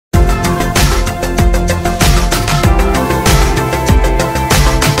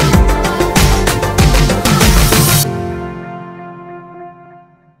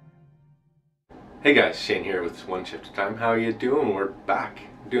Hey guys, Shane here with One Shift at a Time. How are you doing? We're back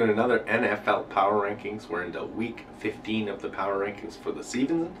doing another NFL Power Rankings. We're into week 15 of the Power Rankings for the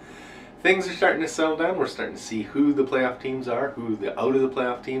season. Things are starting to settle down. We're starting to see who the playoff teams are, who the out of the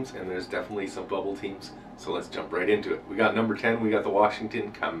playoff teams, and there's definitely some bubble teams. So let's jump right into it. We got number 10, we got the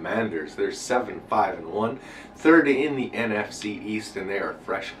Washington Commanders. They're 7-5-1, third in the NFC East, and they are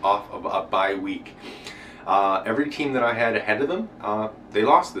fresh off of a bye week. Every team that I had ahead of them, they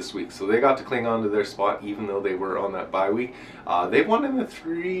lost this week, so they got to cling on to their spot even though they were on that bye week. They've won in the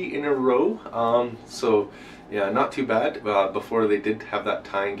 3 in a row, so yeah, not too bad. Before they did have that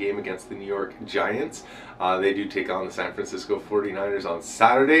tying game against the New York Giants. They do take on the San Francisco 49ers on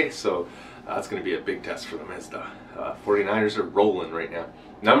Saturday, so that's going to be a big test for them as the 49ers are rolling right now.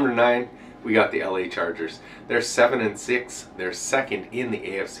 Number 9, we got the LA Chargers. They're 7-6. They're second in the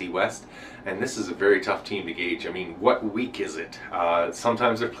AFC West. And this is a very tough team to gauge. I mean, what week is it?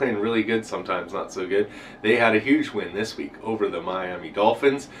 Sometimes they're playing really good, sometimes not so good. They had a huge win this week over the Miami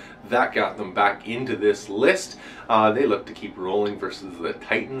Dolphins. That got them back into this list. They look to keep rolling versus the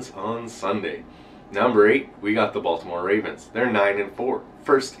Titans on Sunday. Number 8, we got the Baltimore Ravens. They're 9-4,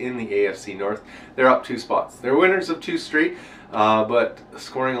 first in the AFC North. They're up 2 spots. They're winners of 2 straight, but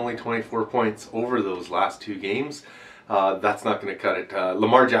scoring only 24 points over those last 2 games. That's not going to cut it.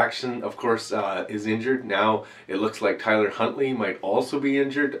 Lamar Jackson, of course, is injured. Now it looks like Tyler Huntley might also be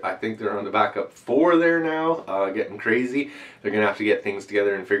injured. I think they're on the backup 4 there now, getting crazy. They're going to have to get things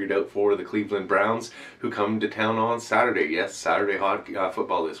together and figured out for the Cleveland Browns, who come to town on Saturday. Yes, Saturday hot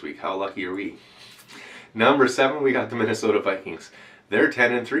football this week. How lucky are we? Number 7, we got the Minnesota Vikings. They're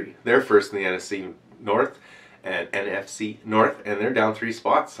 10-3. They're first in the NFC North and NFC North, and they're down 3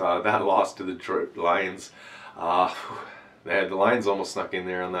 spots. That loss to the Detroit Lions. The Lions almost snuck in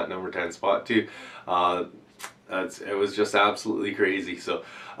there on that number 10 spot too. It was just absolutely crazy. So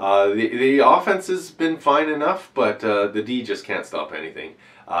the offense has been fine enough, but the D just can't stop anything.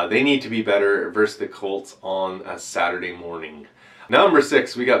 They need to be better versus the Colts on a Saturday morning. Number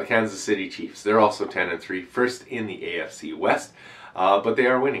 6, we got the Kansas City Chiefs. They're also 10-3, first in the AFC West. But they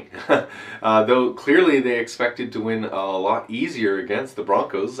are winning. Though clearly they expected to win a lot easier against the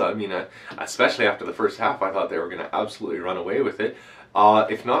Broncos. I mean, especially after the first half, I thought they were going to absolutely run away with it.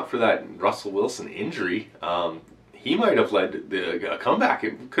 If not for that Russell Wilson injury, he might have led the comeback.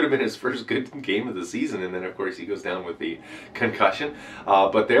 It could have been his first good game of the season, and then of course he goes down with the concussion.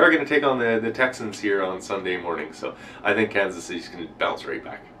 But they are going to take on the Texans here on Sunday morning, so I think Kansas City's going to bounce right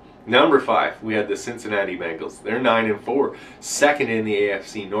back. Number 5, we had the Cincinnati Bengals. They're 9-4, second in the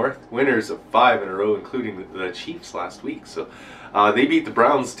AFC North, winners of 5 in a row, including the Chiefs last week. So they beat the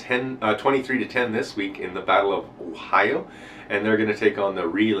Browns 23-10 this week in the Battle of Ohio, and they're going to take on the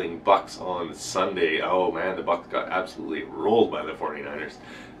reeling Bucks on Sunday. Oh man, the Bucks got absolutely rolled by the 49ers.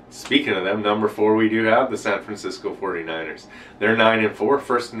 Speaking of them, number 4, we do have the San Francisco 49ers. They're 9-4,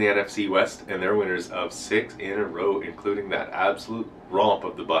 first in the NFC West, and they're winners of 6 in a row, including that absolute romp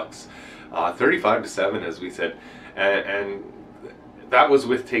of the Bucks. 35-7, as we said, and that was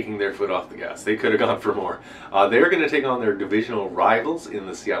with taking their foot off the gas. They could have gone for more. They're going to take on their divisional rivals in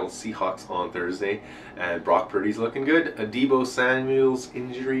the Seattle Seahawks on Thursday, and Brock Purdy's looking good. Deebo Samuel's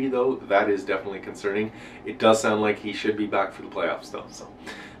injury, though, that is definitely concerning. It does sound like he should be back for the playoffs, though. So.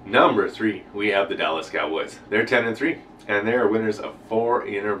 Number 3, we have the Dallas Cowboys. They're 10-3, and they are winners of 4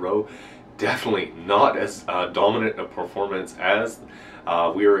 in a row. Definitely not as dominant a performance as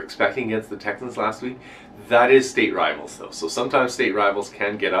we were expecting against the Texans last week. That is state rivals, though, so sometimes state rivals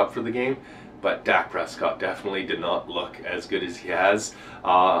can get up for the game, but Dak Prescott definitely did not look as good as he has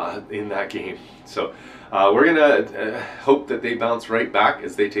in that game. So we're going to hope that they bounce right back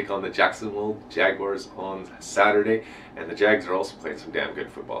as they take on the Jacksonville Jaguars on Saturday. And the Jags are also playing some damn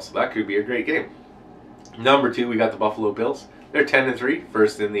good football, so that could be a great game. Number 2, we got the Buffalo Bills. They're 10-3,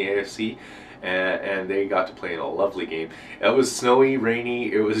 first in the AFC. And they got to play in a lovely game. It was snowy,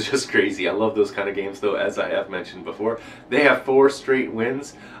 rainy, it was just crazy. I love those kind of games, though, as I have mentioned before. They have 4 straight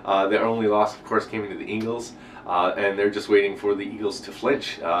wins. Their only loss, of course, came to the Eagles. And they're just waiting for the Eagles to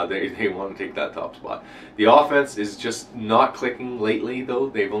flinch. They want to take that top spot. The offense is just not clicking lately, though.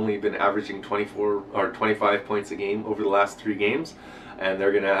 They've only been averaging 24 or 25 points a game over the last 3 games. And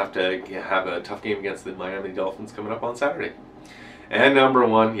they're going to have a tough game against the Miami Dolphins coming up on Saturday. And number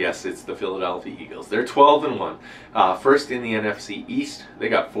 1, yes, it's the Philadelphia Eagles. They're 12-1. First in the NFC East. They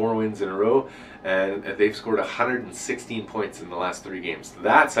got 4 wins in a row, and they've scored 116 points in the last 3 games.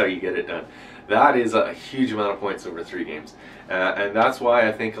 That's how you get it done. That is a huge amount of points over 3 games. And that's why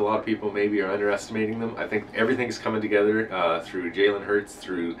I think a lot of people maybe are underestimating them. I think everything's coming together through Jalen Hurts,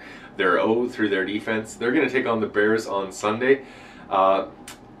 through their defense. They're going to take on the Bears on Sunday.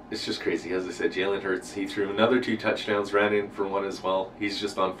 it's just crazy. As I said, Jalen Hurts, he threw another 2 touchdowns, ran in for 1 as well. He's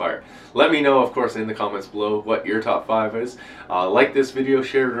just on fire. Let me know, of course, in the comments below what your top 5 is. Like this video,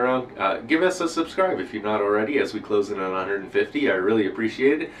 share it around. Give us a subscribe if you're not already, as we close in on 150. I really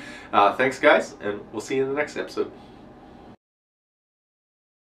appreciate it. Thanks, guys, and we'll see you in the next episode.